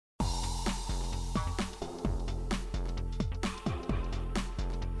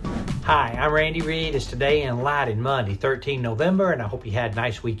Hi, I'm Randy Reed. It's Today in Lighting, Monday, 13 November, and I hope you had a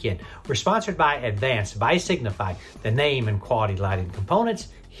nice weekend. We're sponsored by Advanced by Signify, the name and quality lighting components.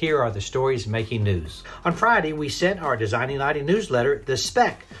 Here are the stories making news. On Friday, we sent our Designing Lighting newsletter, The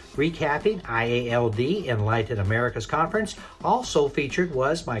Spec, recapping IALD Enlighten America's conference. Also featured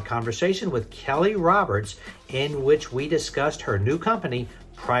was my conversation with Kelly Roberts, in which we discussed her new company,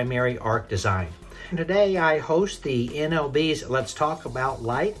 Primary Arc Design. Today, I host the NOV's Let's Talk About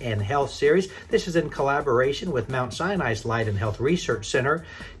Light and Health series. This is in collaboration with Mount Sinai's Light and Health Research Center.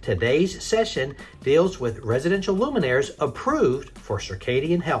 Today's session deals with residential luminaires approved for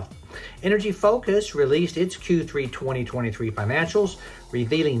circadian health. Energy Focus released its Q3 2023 financials,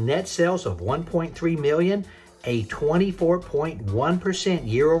 revealing net sales of $1.3 million, a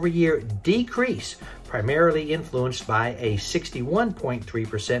 24.1% year-over-year decrease, primarily influenced by a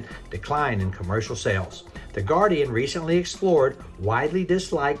 61.3% decline in commercial sales. The Guardian recently explored widely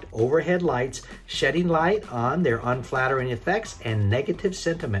disliked overhead lights, shedding light on their unflattering effects and negative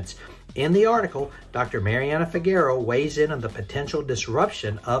sentiments. In the article, Dr. Mariana Figueroa weighs in on the potential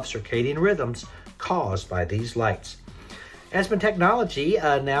disruption of circadian rhythms caused by these lights. Aspen Technology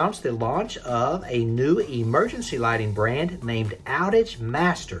announced the launch of a new emergency lighting brand named Outage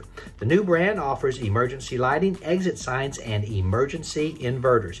Master. The new brand offers emergency lighting, exit signs, and emergency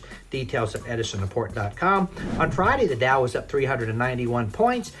inverters. Details at edisonreport.com. On Friday, the Dow was up 391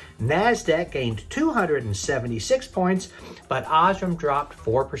 points. NASDAQ gained 276 points, but Osram dropped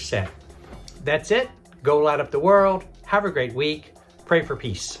 4%. That's it. Go light up the world. Have a great week. Pray for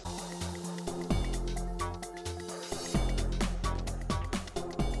peace.